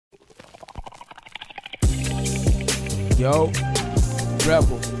Yo,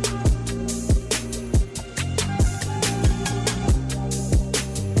 Rebel.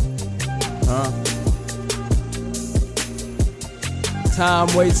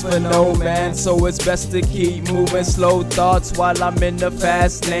 Time waits for no man, so it's best to keep moving. Slow thoughts while I'm in the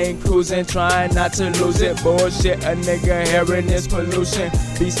fast lane, cruising, trying not to lose it. Bullshit, a nigga hearing this pollution.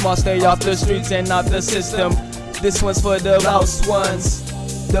 Be smart, stay off the streets and out the system. This one's for the lost ones,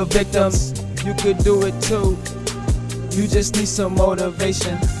 the victims. You could do it too. You just need some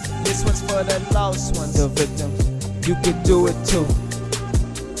motivation. This one's for the lost ones, the victims. You could do it too.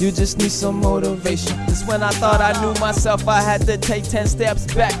 You just need some motivation. This when I thought I knew myself, I had to take 10 steps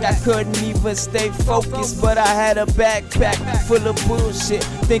back. I couldn't even stay focused, but I had a backpack full of bullshit,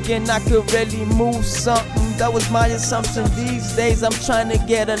 thinking I could really move something. That was my assumption. These days I'm trying to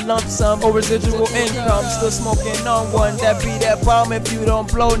get a lump sum or residual income. Still smoking on one, that be that bomb if you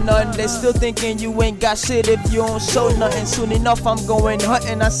don't blow none. They still thinking you ain't got shit if you don't show nothing. Soon enough I'm going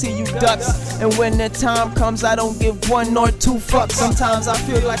hunting, I see you ducks. And when the time comes I don't give one or two fucks. Sometimes I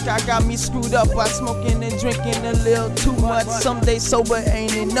feel like I got me screwed up by smoking and drinking a little too much. Some days sober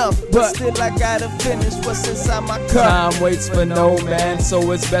ain't enough, but still I gotta finish what's inside my cup. Time waits for no man,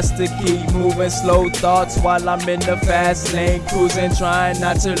 so it's best to keep moving. Slow thoughts while I'm in the fast lane, cruising, trying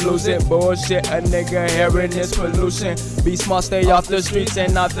not to lose it. Bullshit, a nigga hearing this pollution. Be smart, stay off the streets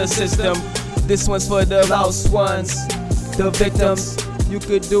and out the system. This one's for the lost ones, the victims. You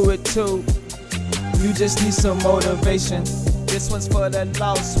could do it too. You just need some motivation. This one's for the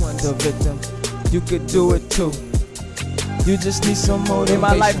lost ones, the victims. You could do it too. You just need some motivation. In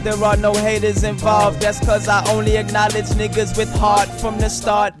my life there are no haters involved. That's cause I only acknowledge niggas with heart from the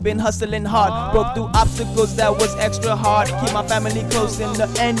start. Been hustling hard, broke through obstacles that was extra hard. Keep my family close and the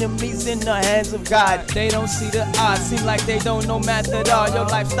enemies in the hands of God. They don't see the odds, seem like they don't know math at all. Your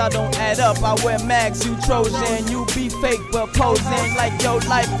lifestyle don't add up. I wear mags, you Trojan. You be fake but posing like your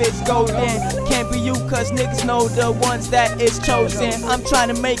life is golden. Can't be you cause niggas know the ones that is chosen. I'm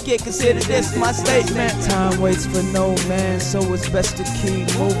trying to make it, consider this my statement. Time waits for no man, so it's best to keep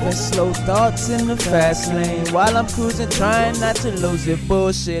moving. Slow thoughts in the fast lane while I'm cruising, trying not to lose it.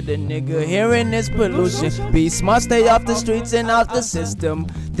 Bullshit, a nigga hearing this pollution. Be smart, stay off the streets and out the system.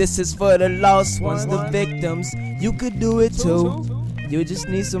 This is for the lost ones, the victims. You could do it too. You just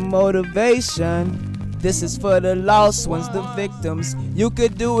need some motivation. This is for the lost ones, the victims. You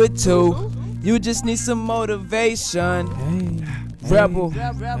could do it too. You just need some motivation. Hey, Rebel.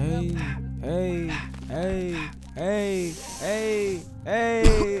 Hey, hey, hey. Hey, hey,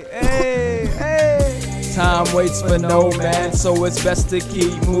 hey, hey, hey. Time waits for no man, so it's best to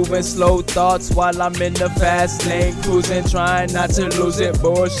keep moving. Slow thoughts while I'm in the fast lane, cruising, trying not to lose it.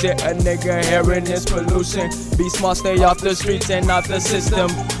 Bullshit, a nigga hearing this pollution. Be smart, stay off the streets and out the system.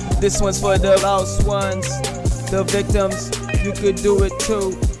 This one's for the lost ones, the victims. You could do it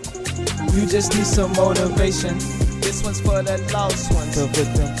too. You just need some motivation. This one's for the lost ones, the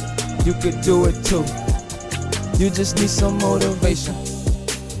victims. You could do it too. You just need some motivation.